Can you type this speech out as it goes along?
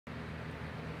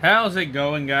How's it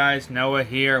going, guys? Noah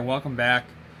here. Welcome back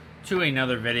to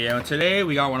another video. And today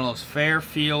we got one of those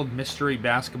Fairfield mystery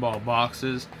basketball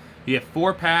boxes. You get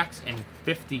 4 packs and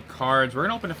 50 cards. We're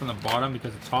gonna open it from the bottom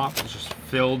because the top is just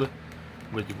filled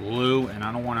with glue, and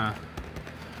I don't wanna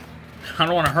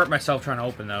hurt myself trying to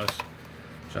open those.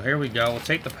 So here we go. We'll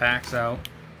take the packs out.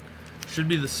 Should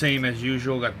be the same as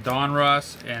usual. Got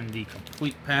Donruss and the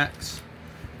complete packs.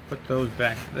 Put those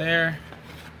back there.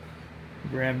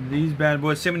 Grab these bad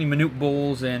boys. See how many Minute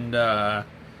Bols and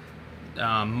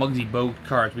Bols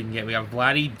cards we can get. We got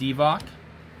Vladdy Divac.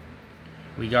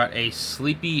 We got a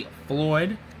Sleepy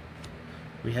Floyd.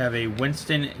 We have a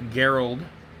Winston Gerald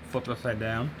flipped upside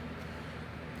down.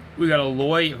 We got a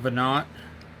Loy Venant,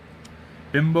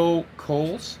 Bimbo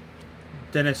Coles,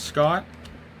 Dennis Scott,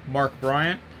 Mark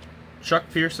Bryant, Chuck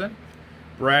Pearson,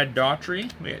 Brad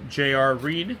Daughtry. We got J.R.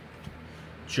 Reed,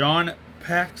 John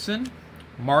Paxson,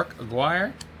 Mark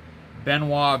Aguirre,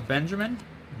 Benoit Benjamin,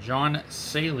 John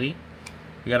Saley.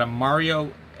 We got a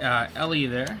Mario Ellie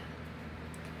there.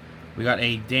 We got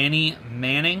a Danny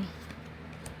Manning,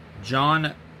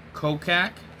 John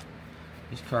Kokak.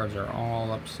 These cards are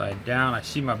all upside down. I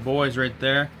see my boys right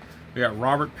there. We got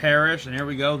Robert Parrish, and here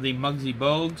we go, the Bols and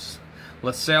Bouges,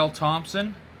 LaSalle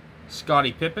Thompson,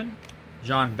 Scottie Pippen,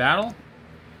 John Battle.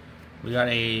 We got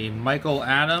a Michael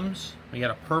Adams. We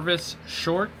got a Purvis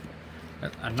Short.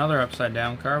 Another upside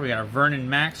down card. We got a Vernon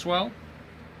Maxwell,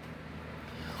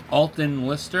 Alton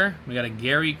Lister. We got a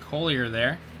Gary Collier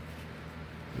there.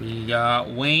 We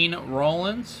got Wayne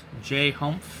Rollins, Jay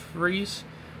Humphreys,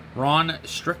 Ron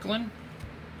Strickland,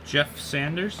 Jeff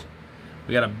Sanders.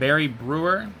 We got a Barry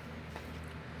Brewer,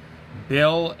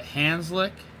 Bill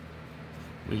Hanslick.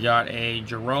 We got a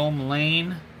Jerome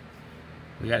Lane.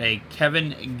 We got a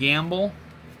Kevin Gamble.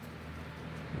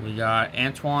 We got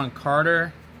Antoine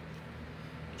Carter,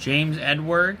 James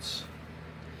Edwards,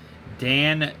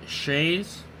 Dan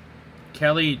Shays,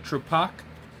 Kelly Trupak.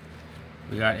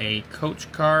 We got a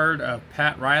coach card of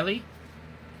Pat Riley.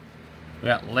 We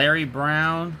got Larry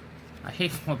Brown. I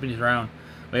hate flipping these around.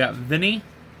 We got Vinny,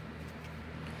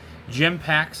 Jim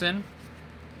Paxson.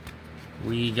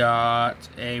 We got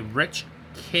a Rich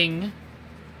King.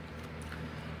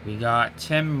 We got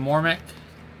Tim Mormick,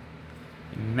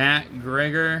 Matt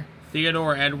Gregor,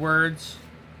 Theodore Edwards,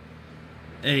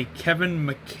 a Kevin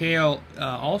McHale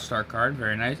All-Star card,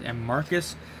 very nice, and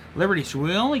Marcus Liberty. So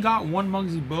we only got one Bols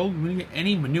and Bouges. We didn't get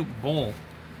any Minute Bol.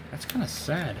 That's kind of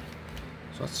sad.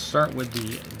 So let's start with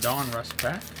the Donruss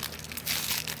pack.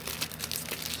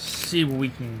 See what we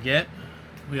can get.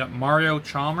 We got Mario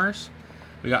Chalmers.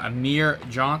 We got Amir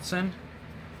Johnson.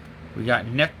 We got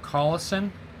Nick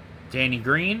Collison, Danny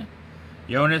Green,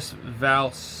 Jonas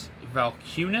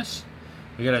Valanciunas.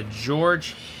 We got a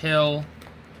George Hill,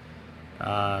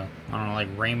 I don't know, like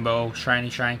rainbow, shiny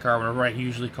shine card, whatever I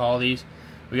usually call these.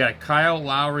 We got a Kyle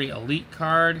Lowry Elite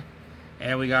card,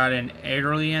 and we got an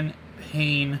Adrian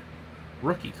Payne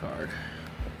rookie card.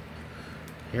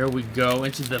 Here we go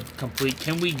into the complete.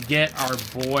 Can we get our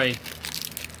boy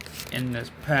in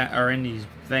this pack, or in these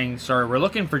things? Sorry, we're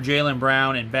looking for Jaylen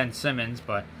Brown and Ben Simmons,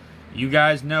 but you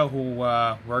guys know who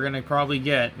we're gonna probably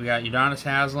get. We got Udonis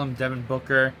Haslem, Devin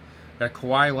Booker, got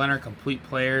Kawhi Leonard complete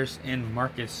players, and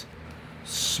Marcus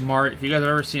Smart. If you guys have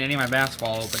ever seen any of my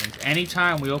basketball openings,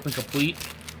 anytime we open complete,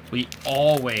 we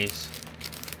always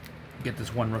get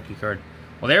this one rookie card.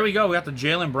 Well, there we go. We got the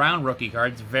Jaylen Brown rookie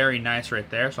card. It's very nice right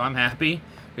there, so I'm happy.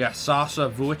 We got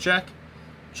Sasa Vujacic,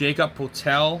 Jacob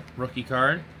Poeltl rookie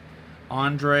card,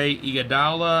 Andre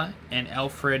Iguodala, and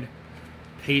Alfred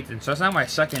Payton. So that's not my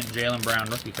second Jaylen Brown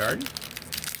rookie card.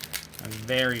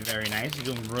 Very, very nice. He's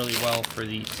doing really well for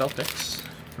the Celtics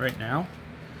right now.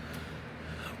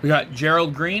 We got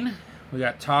Gerald Green. We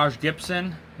got Taj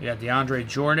Gibson. We got DeAndre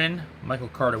Jordan, Michael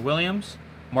Carter-Williams,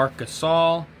 Marc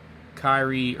Gasol,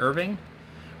 Kyrie Irving,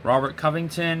 Robert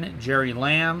Covington, Jerry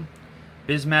Lamb,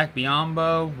 Bismack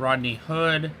Biyombo, Rodney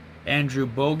Hood, Andrew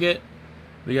Bogut.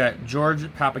 We got George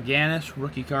Papaganis,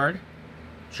 rookie card,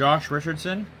 Josh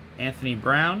Richardson, Anthony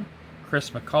Brown, Chris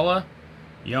McCullough,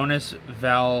 Jonas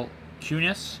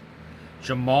Valanciunas,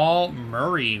 Jamal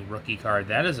Murray rookie card.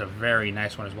 That is a very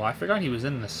nice one as well. I forgot he was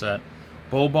in this set.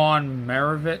 Boban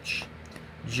Maravich,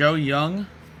 Joe Young.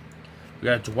 We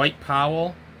got Dwight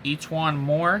Powell, Etuan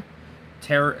Moore,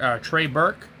 Trey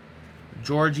Burke,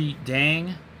 Georgie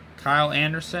Dang, Kyle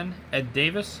Anderson, Ed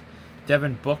Davis,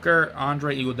 Devin Booker,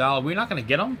 Andre Iguodala. We're not going to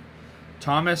get him.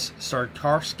 Thomas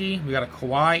Sartarski. We got a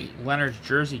Kawhi Leonard's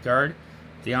jersey card.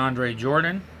 DeAndre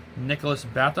Jordan, Nicholas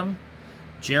Batum,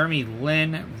 Jeremy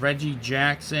Lin, Reggie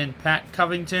Jackson, Pat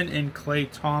Covington, and Klay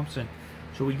Thompson.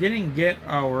 So we didn't get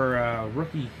our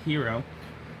rookie hero.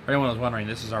 For anyone was wondering,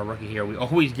 this is our rookie here. We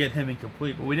always get him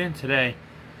incomplete, but we didn't today.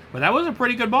 But that was a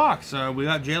pretty good box. We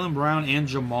got Jaylen Brown and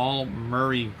Jamal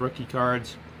Murray rookie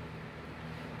cards.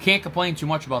 Can't complain too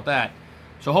much about that.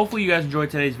 So hopefully you guys enjoyed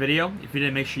today's video. If you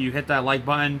did, make sure you hit that like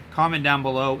button, comment down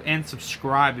below, and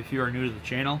subscribe if you are new to the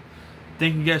channel.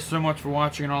 Thank you guys so much for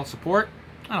watching and all the support.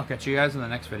 I'll catch you guys in the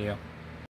next video.